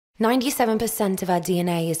97% of our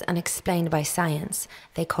DNA is unexplained by science.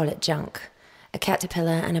 They call it junk. A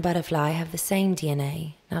caterpillar and a butterfly have the same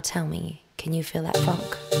DNA. Now tell me, can you feel that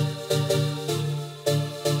funk?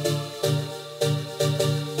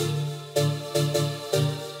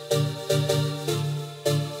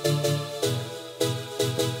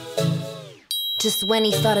 Just when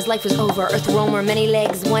he thought his life was over, earth roamer, many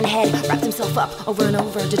legs, one head, wrapped himself up over and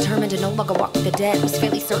over, determined to no longer walk with the dead. Was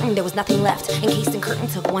fairly certain there was nothing left, encased in curtain,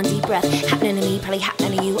 took one deep breath. Happening to me, probably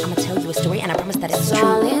happening to you. I'ma tell you a story and I promise that it's true.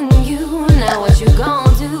 All in you, now what you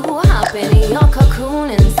gon' do? Hop into your cocoon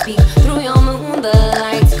and speak through your moon. The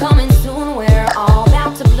light's coming soon, we're all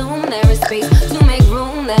about to bloom. There is space to make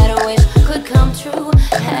room that a wish could come true.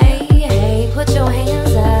 Hey, hey, put your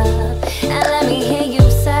hands up and let me hear you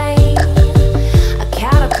say,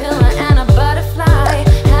 caterpillar and a butterfly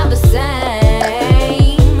have the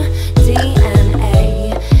same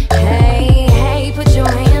DNA. Hey, hey, put your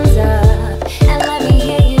hands up and let me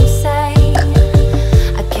hear you say,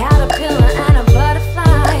 a caterpillar and a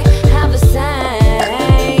butterfly have the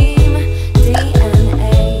same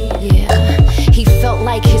DNA. Yeah, he felt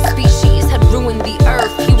like his species had ruined the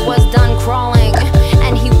earth. He was done crawling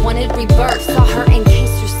and he wanted rebirth. Saw her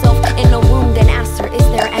encase herself in a womb, then asked her, is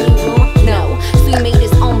there any room? No. So he made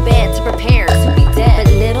his own bed to prepare to be dead.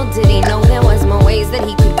 But little did he know there was more ways that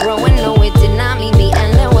he could grow. And no, it did not mean the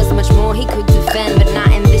end. There was much more he could defend, but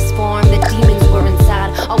not in this form. The demons were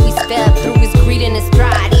inside, always fed through his greed and his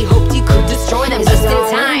pride. He hoped he could destroy them just in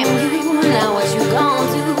time. Now what you gon'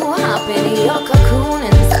 do? Hop into your cocoon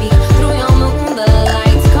and speak through your moon. The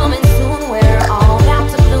light's coming soon, we're all about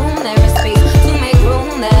to bloom. There is space to make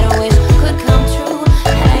room that a wish could come true.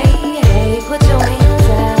 Hey, hey, put your hands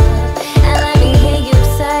up and let me hear you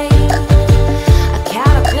say, a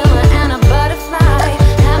caterpillar and a butterfly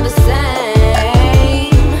have the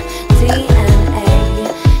same DNA.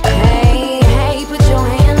 Hey, hey, put your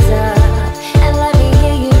hands up and let me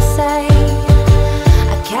hear you say,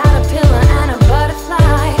 a caterpillar and a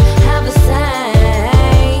butterfly have the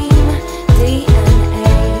same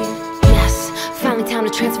DNA. Yes, finally time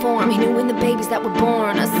to transform. He knew in the babies that were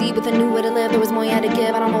born a seed with a new way to live. There was more he had to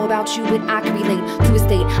give. I don't know about you, but I can relate to his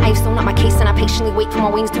state. I have sewn up my case and I patiently wait for my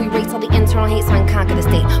wings to erase all the internal hate so I can conquer the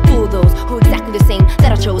state. Full of those who are exactly the same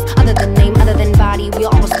that I chose, other than name, other than body. We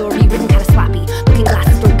all have a story written kinda sloppy, looking glassy.